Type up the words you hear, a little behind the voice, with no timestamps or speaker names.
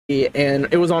and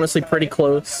it was honestly pretty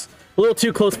close. A little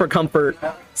too close for comfort,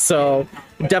 so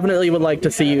definitely would like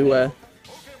to see you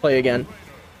play again.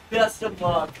 Best of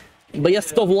luck.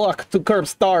 Best of luck to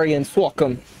Kirbstari and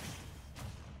Sockem.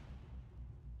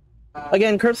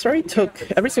 Again, Kirbstari took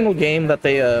every single game that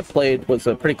they played was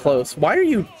pretty close. What are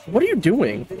you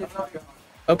doing?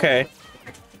 Okay.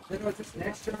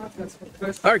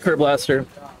 Alright, Kirblaster.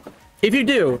 If you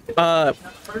do,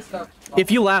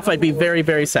 if you laugh, I'd be very,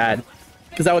 very sad.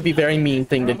 Because that would be a very mean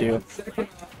thing to do.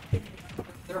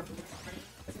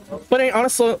 But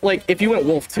honestly, like, if you went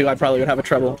Wolf too, I probably would have a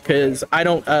trouble. Because I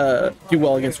don't do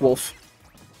well against Wolf.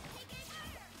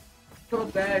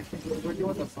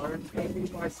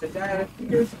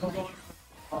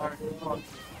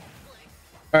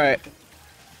 Alright.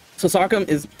 So Sockem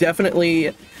is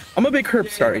definitely... I'm a big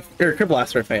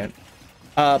Kirblaster fan.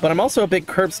 But I'm also a big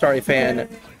Kirbstari fan.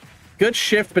 Good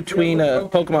shift between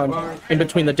Pokemon in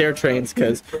between the Dare trains,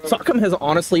 because Sockem has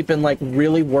honestly been like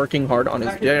really working hard on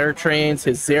his Dare trains,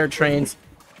 his Zare trains.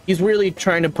 He's really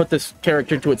trying to put this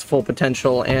character to its full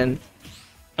potential, and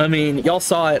I mean, y'all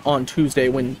saw it on Tuesday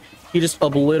when he just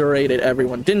obliterated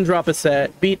everyone. Didn't drop a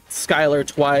set, beat Skylar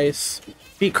twice,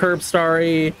 beat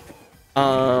Kirbstari,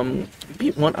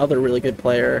 beat one other really good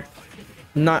player.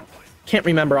 Can't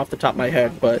remember off the top of my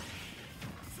head, but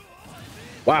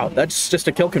wow, that's just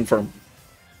a kill confirm.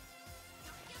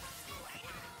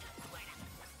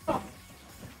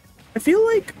 I feel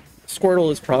like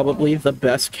Squirtle is probably the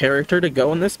best character to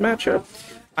go in this matchup.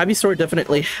 Ivysaur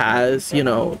definitely has, you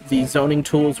know, the zoning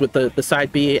tools with the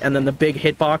side B and then the big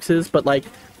hitboxes, but like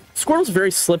Squirtle's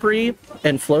very slippery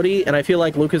and floaty, and I feel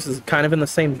like Lucas is kind of in the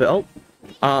same belt.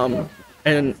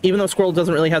 And even though Squirtle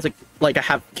doesn't really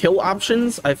have kill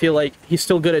options, I feel like he's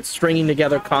still good at stringing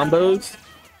together combos.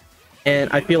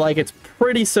 And I feel like it's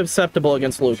pretty susceptible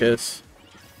against Lucas.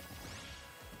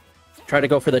 Try to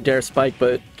go for the Dare Spike,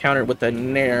 but countered with the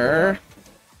Nair.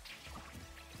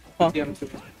 Huh.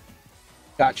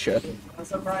 Gotcha.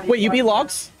 Wait, you beat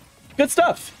Logs? Good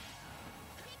stuff.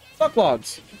 Fuck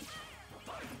Logs.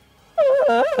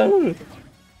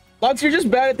 Logs, you're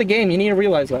just bad at the game. You need to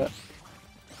realize that.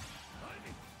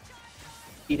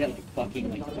 He did like fucking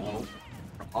like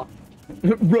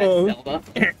Bro.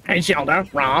 Hey, Zelda.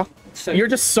 Raw. So you're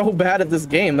just so bad at this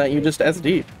game that you just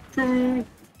SD. I'm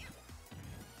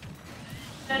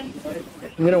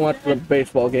gonna watch the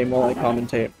baseball game while I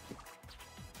commentate.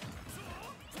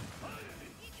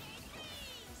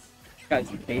 Guys,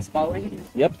 baseballing?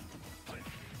 Yep.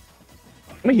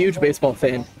 I'm a huge baseball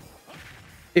fan.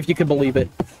 If you can believe it.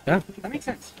 Yeah. That makes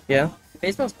sense. Yeah.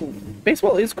 Baseball's cool.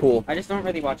 Baseball is cool. I just don't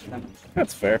really watch it that much.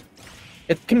 That's fair.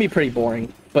 It can be pretty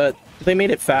boring, but they made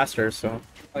it faster, so...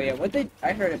 Oh yeah,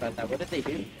 I heard about that. What did they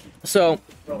do? So,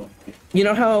 you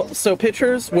know how... So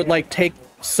pitchers would, like, take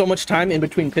so much time in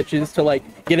between pitches to, like,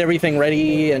 get everything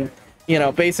ready and, you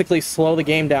know, basically slow the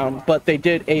game down, but they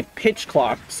did a pitch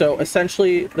clock. So,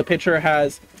 essentially, the pitcher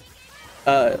has...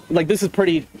 like, this is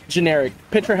pretty generic.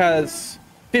 Pitcher has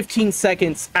 15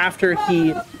 seconds after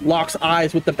he locks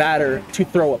eyes with the batter to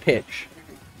throw a pitch.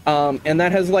 And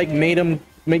that has, like,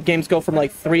 make games go from,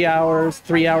 like, 3 hours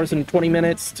and 20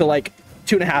 minutes to, like,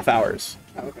 2.5 hours.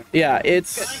 Oh, okay. Yeah,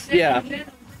 it's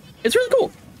really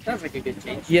cool. Sounds like a good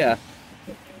change. Yeah.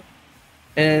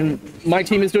 And my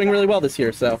team is doing really well this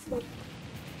year, so.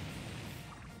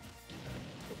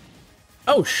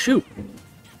 Oh, shoot.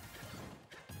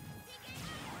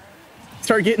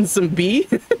 Start getting some B.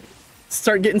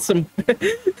 Start getting some...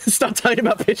 Stop talking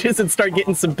about pitches and start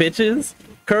getting some pitches.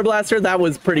 Kirblaster, that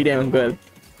was pretty damn good.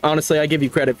 Honestly, I give you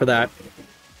credit for that.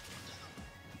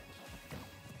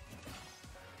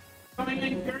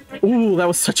 Ooh, that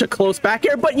was such a close back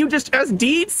air, but you just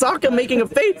SD'd Sokka making a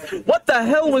fake. What the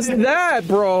hell was that,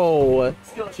 bro?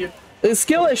 Skill issue. It's a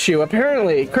skill issue,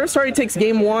 apparently. Kirbstari takes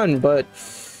game 1, but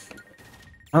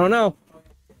I don't know.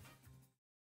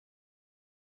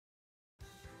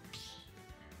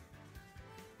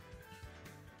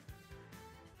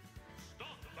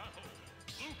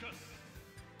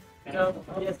 No,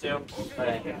 PS2.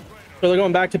 So they're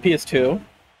going back to PS2.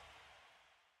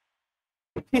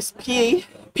 PSP,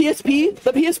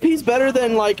 the PSP is better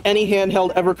than like any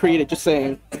handheld ever created, just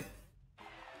saying.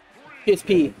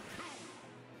 PSP.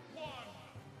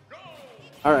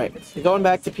 Alright, so going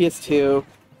back to PS2.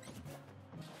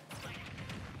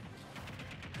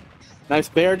 Nice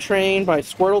bear train by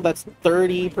Squirtle, that's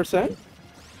 30%.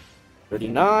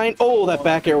 39. Oh, that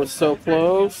back air was so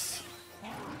close.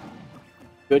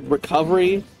 Good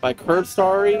recovery by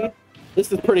Kirbstari.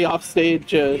 This is pretty offstage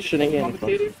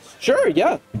shenanigans. Sure,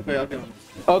 yeah. Okay, I'll go.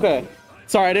 Okay.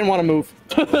 Sorry, I didn't want to move.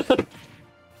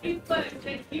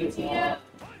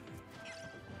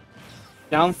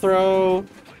 Down throw.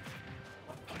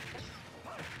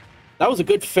 That was a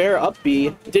good fair up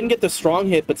B. Didn't get the strong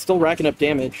hit, but still racking up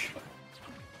damage.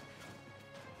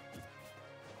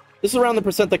 This is around the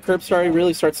percent that Kirbstari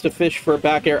really starts to fish for a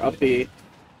back air up B.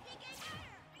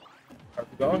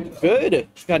 Good.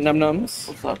 Got num-nums.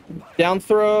 What's up? Down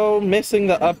throw, missing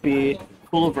the up B.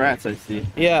 Full of rats, I see.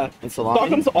 Yeah. And salami?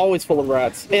 Sockem's always full of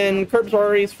rats. And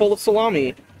Kirbstari's full of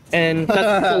salami. And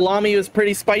that salami was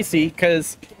pretty spicy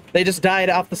because they just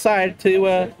died off the side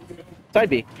to side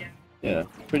B. Yeah,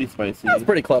 pretty spicy. That was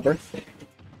pretty clever.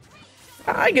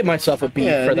 I give myself a B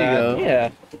for that. Yeah.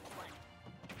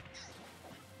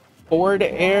 Forward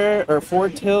air or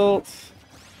forward tilt.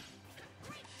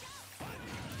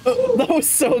 Oh, that was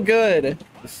so good.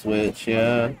 The switch,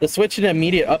 yeah. The switch and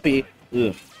immediate uppy.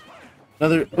 Ugh.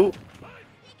 Another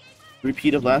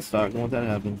repeat of last stock. Don't want that to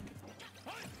happen.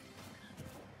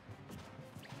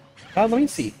 Let me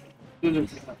see.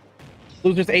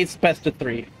 Losers 8's best of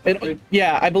 3.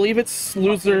 Yeah, I believe it's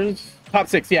losers top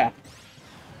 6. Yeah.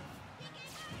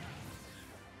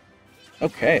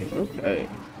 Okay. Okay.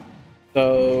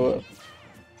 So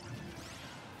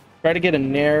try to get a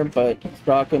nair, but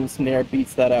Sockem's nair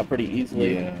beats that out pretty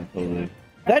easily. Yeah, totally.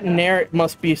 That nair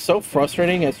must be so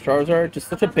frustrating as Charizard, just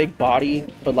such a big body,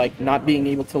 but like not being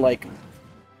able to like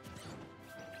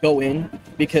go in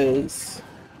because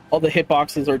all the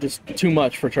hitboxes are just too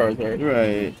much for Charizard.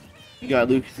 Right. You got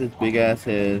Lucas's big ass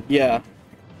head. Yeah.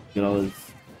 Get all his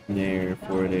nair,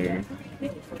 forward air.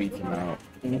 Beats him out.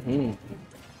 Mm-hmm.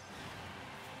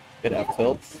 Good up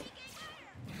tilts.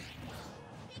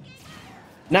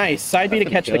 Nice. Side B to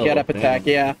catch the get up attack,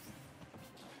 yeah.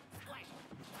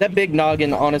 That big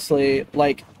noggin, honestly,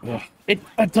 like, it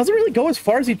doesn't really go as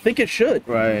far as you'd think it should.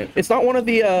 Right. It's not one of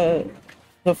the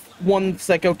ones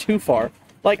that go too far.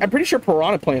 Like, I'm pretty sure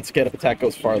Piranha Plant's get up attack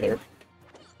goes farther.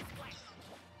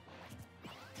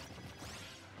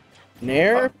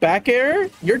 Nair, back air,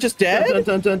 you're just dead?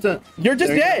 You're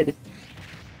just dead.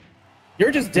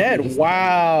 You're just dead.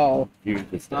 Wow. You're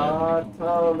just dead.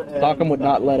 Sockem would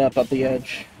not let up the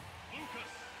edge.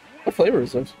 What flavor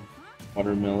is this?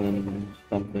 Watermelon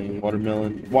something.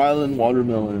 Watermelon. Wild and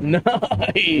watermelon.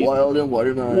 Nice. Wild and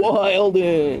watermelon.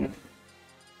 Wildin'.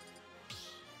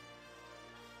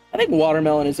 I think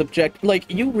watermelon is object.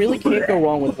 Like, you really can't go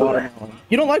wrong with watermelon.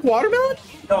 You don't like watermelon?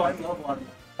 No, I love watermelon.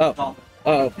 Oh.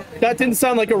 Oh. That didn't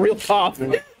sound like a real cough.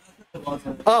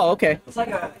 Oh, okay. It's like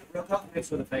a real coffee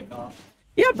mixed with a fake coffee.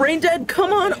 Yeah, Brain Dead,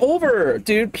 come on over.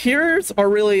 Dude, Pures are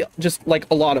really just, like,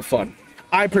 a lot of fun.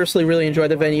 I personally really enjoy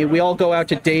the venue. We all go out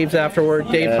to Dave's afterward.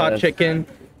 Dave's Hot Chicken.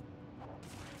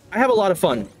 I have a lot of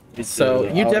fun. So,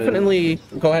 you definitely...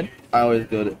 Go ahead. I always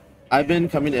go to... I've been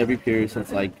coming to every pier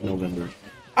since, like, November.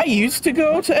 I used to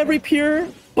go to every pier,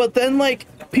 but then, like,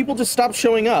 people just stopped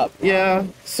showing up. Yeah.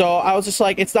 So I was just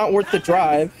like, it's not worth the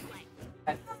drive.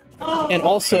 And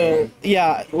also,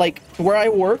 yeah, like, where I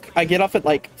work, I get off at,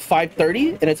 like,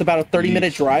 5:30, and it's about a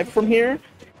 30-minute drive from here.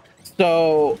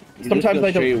 So sometimes I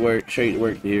don't... Straight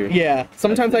work here. Yeah,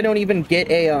 sometimes I don't even get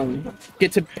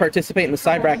to participate in the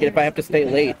side bracket if I have to stay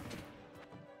late.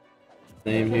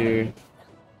 Same here.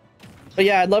 But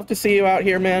yeah, I'd love to see you out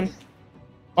here, man.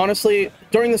 Honestly,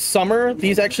 during the summer,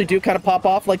 these actually do kind of pop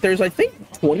off. Like, there's, I think,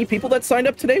 20 people that signed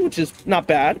up today, which is not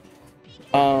bad.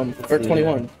 Or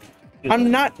 21.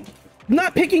 I'm not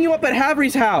picking you up at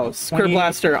Havry's house,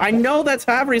 Kirblaster. I know that's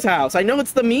Havry's house. I know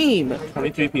it's the meme.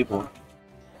 23 people.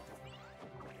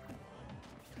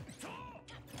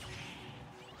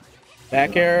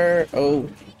 Back air. Oh.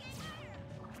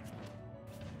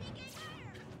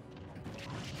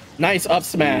 Nice up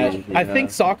smash. Yeah. I think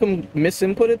Sockem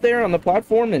misinputted there on the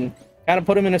platform and kind of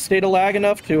put him in a state of lag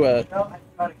enough to No,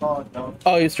 I tried to call it jump.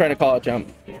 Oh, he was trying to call it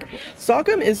jump.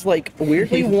 Sockem is like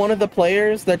weirdly one of the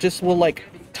players that just will like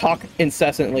talk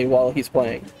incessantly while he's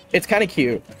playing. It's kind of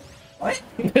cute. What?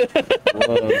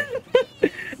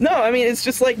 No, I mean it's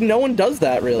just like no one does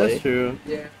that really. That's true.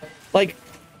 Yeah. Like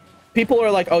people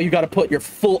are like, "Oh, you got to put your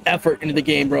full effort into the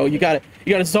game, bro. You got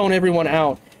to zone everyone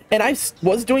out." And I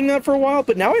was doing that for a while,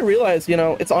 but now I realize, you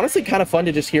know, it's honestly kind of fun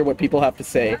to just hear what people have to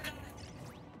say.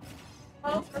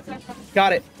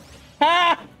 Got it.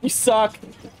 Ha! You suck.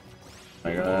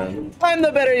 My God. I'm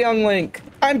the better young Link.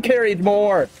 I'm carried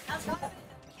more.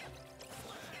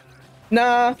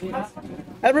 Nah.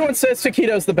 Everyone says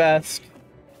Taquito's the best.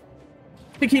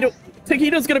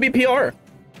 Taquito's gonna be PR.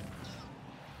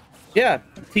 Yeah.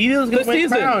 Tito's gonna win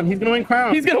crown. He's gonna win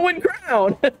crown. He's gonna win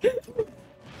crown.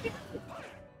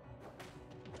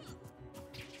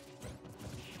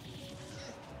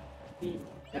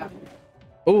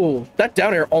 Ooh, that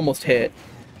down air almost hit.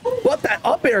 But that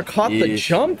up air caught the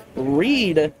jump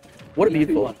read. What a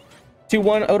beautiful one.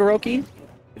 2-1 Odoroki.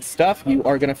 Good stuff. You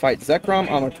are going to fight Zekrom,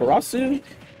 Amaterasu.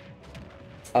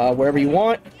 Wherever you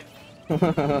want.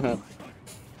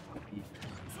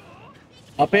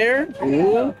 Up air.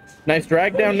 Ooh. Nice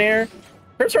drag down there.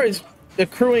 Kirbstari's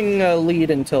accruing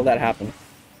lead until that happened.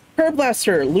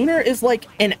 Kirblaster. Lunar is like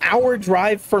an hour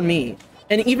drive for me.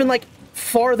 And even like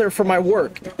farther for my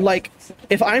work. Like,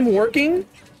 if I'm working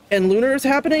and Lunar is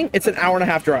happening, it's an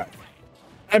hour-and-a-half drive.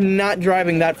 I'm not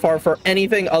driving that far for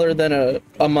anything other than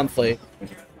a monthly.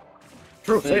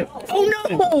 True. Oh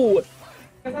no!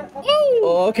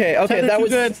 Oh, okay, okay, that was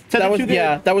good.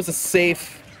 Yeah, that was a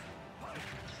safe.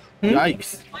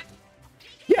 Yikes.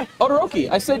 Yeah, Odoroki.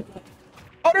 I said,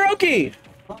 Odoroki.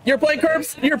 You're playing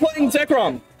Curbs. You're playing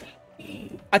Zekrom.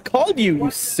 I called you,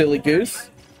 you silly goose.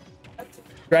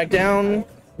 Drag down.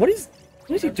 What is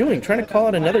he doing? Trying to call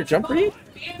out another jump read?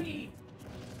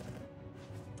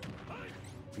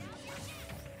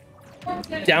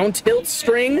 Down tilt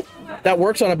string. That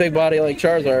works on a big body like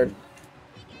Charizard.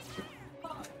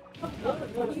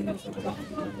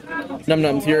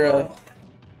 Num-nums, you're a...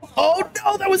 Oh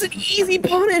no, that was an easy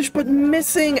punish, but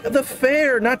missing the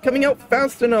fair, not coming out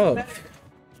fast enough.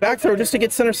 Back throw just to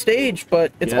get center stage,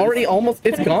 but it's already almost,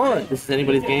 it's gone. This is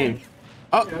anybody's game.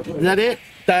 Oh, is that it?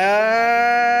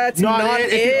 That's not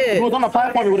it. If it was on the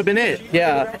platform, it would have been it.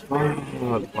 Yeah.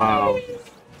 Oh, wow.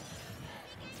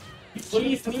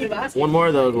 One more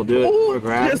of those will do it. Oh,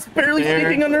 just barely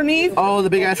sneaking underneath. Oh, the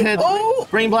big ass head. Oh,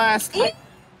 brain blast.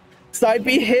 Side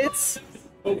B hits.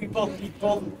 Oh, we both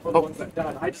were the ones that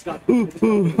died. I just got I'm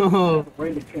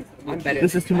better.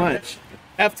 This is too much.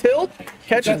 F tilt,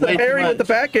 catches the parry with the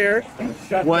back air.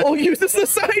 What? Oh, uses the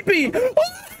side B. Oh.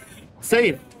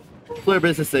 Save. Flare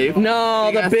is save.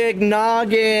 No, the big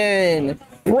noggin.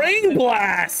 Brain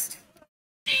blast.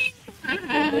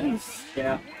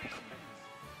 Yeah.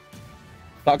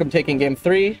 Sockem taking game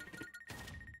 3.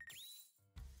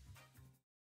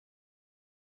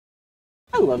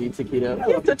 I love you, Taquito.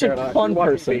 You're such a fun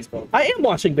person. Baseball. I am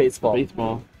watching baseball.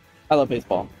 Baseball. I love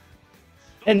baseball.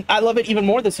 And I love it even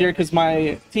more this year because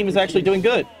my team is actually doing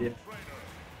good. Yeah.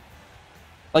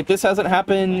 Like, this hasn't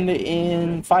happened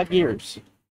in 5 years.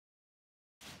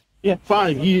 Yeah.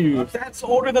 5 years. That's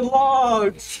older than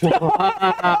logs.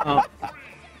 Wow.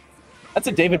 That's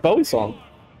a David Bowie song.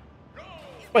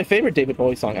 It's my favorite David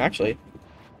Bowie song, actually.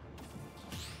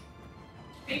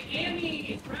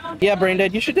 Yeah,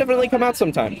 Braindead, you should definitely come out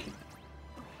sometime.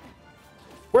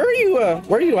 Where are you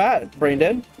at,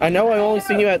 Braindead? I know I've only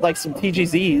seen you at like some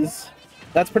TGZs.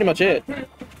 That's pretty much it.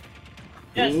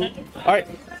 Alright.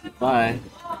 Bye.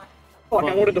 Fuck,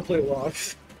 I wanted to play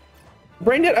logs.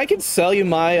 Braindead, I can sell you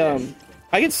my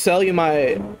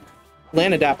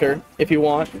LAN adapter if you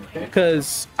want,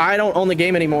 because I don't own the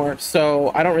game anymore,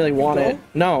 so I don't really want it.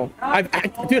 No,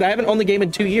 dude, I haven't owned the game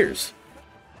in 2 years.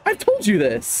 I've told you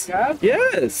this. Yeah?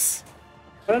 Yes.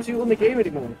 Why don't you own the game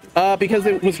anymore? Because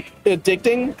it was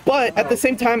addicting, but at the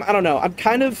same time, I don't know. I've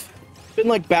kind of been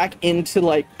like back into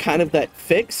like kind of that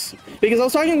fix, because I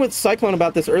was talking with Cyclone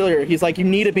about this earlier. He's like, you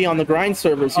need to be on the grind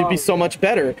servers. You'd be so much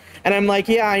better. And I'm like,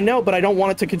 yeah, I know, but I don't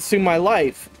want it to consume my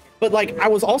life. But like, I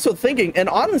was also thinking, and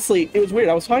honestly, it was weird.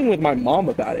 I was talking with my mom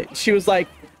about it. She was like,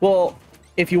 well,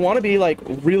 if you want to be like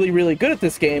really, really good at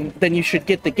this game, then you should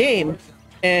get the game.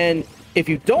 And if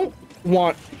you don't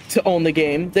want to own the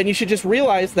game, then you should just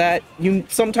realize that you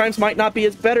sometimes might not be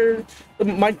as good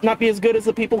as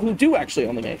the people who do actually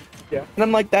own the game. Yeah. And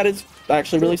I'm like, that is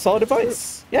actually really solid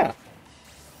advice. Yeah.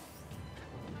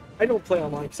 I don't play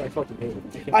online because I fucking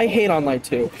hate it. I hate online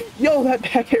too. Yo, that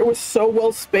back hair was so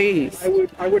well spaced.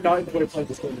 I would not enjoy playing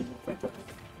this game anymore.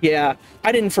 Yeah,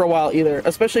 I didn't for a while either,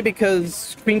 especially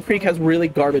because Queen Creek has really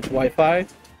garbage Wi-Fi.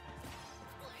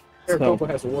 Maricopa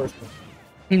has the worst one.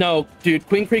 No, dude,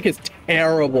 Queen Creek is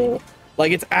terrible.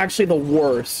 Like, it's actually the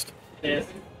worst. Yes.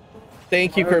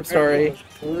 Thank you, Kirbstari.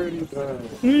 Pretty bad.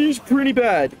 He's pretty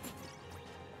bad.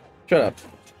 Shut up.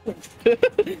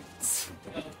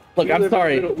 Look, I'm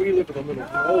sorry. We live in the middle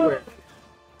of nowhere.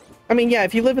 I mean, yeah,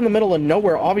 if you live in the middle of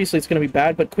nowhere, obviously it's going to be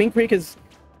bad, but Queen Creek is,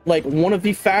 like, one of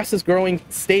the fastest growing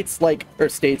states, one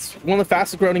of the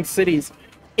fastest growing cities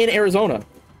in Arizona.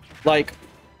 Like,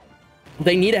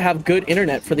 they need to have good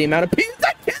internet for the amount of people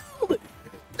that killed!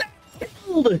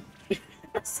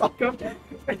 That killed!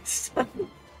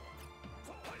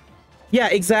 Yeah,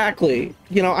 exactly.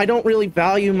 You know, I don't really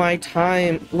value my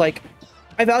time, like,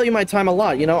 I value my time a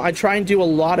lot, you know? I try and do a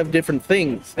lot of different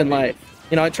things in life.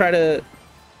 You know, I try to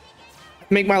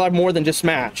make my life more than just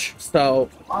Smash, so...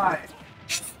 Why?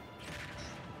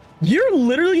 You're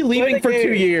literally leaving for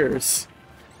 2 years.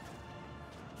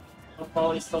 I'll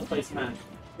probably still play Smash.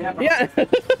 Yeah. Yeah.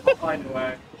 I'll find a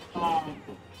way.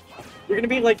 You're gonna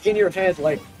be like in your head,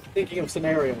 like thinking of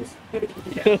scenarios.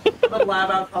 The lab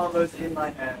out combos in my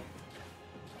head.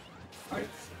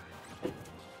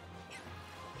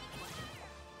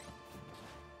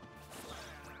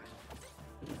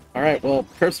 All right, well,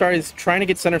 Kirbstari is trying to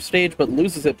get center stage, but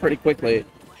loses it pretty quickly.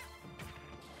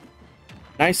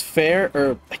 Nice fair,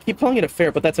 or I keep calling it a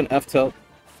fair, but that's an F tilt.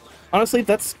 Honestly,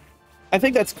 I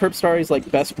think that's Kirbstari's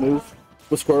like best move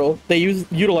with Squirtle. They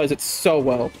utilize it so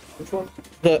well. Which one?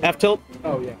 The F tilt.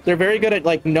 Oh yeah. They're very good at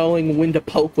like knowing when to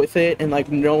poke with it and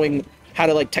like knowing how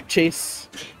to like tech chase.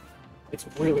 It's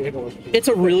really annoying. It's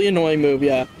a really annoying move,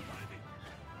 yeah.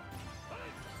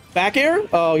 Back air?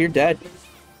 Oh, you're dead.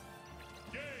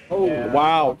 Oh Yeah.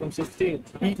 Wow. I'm 16.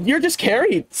 You're just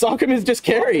carried. Sockem is just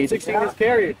carried. 16 is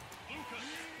carried.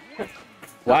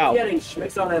 Wow. Getting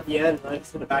schmicks on at the end, and I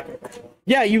just hit it back.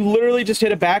 Yeah, you literally just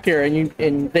hit a back air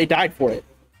and they died for it.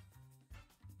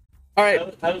 All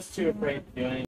right. I was too afraid to do anything.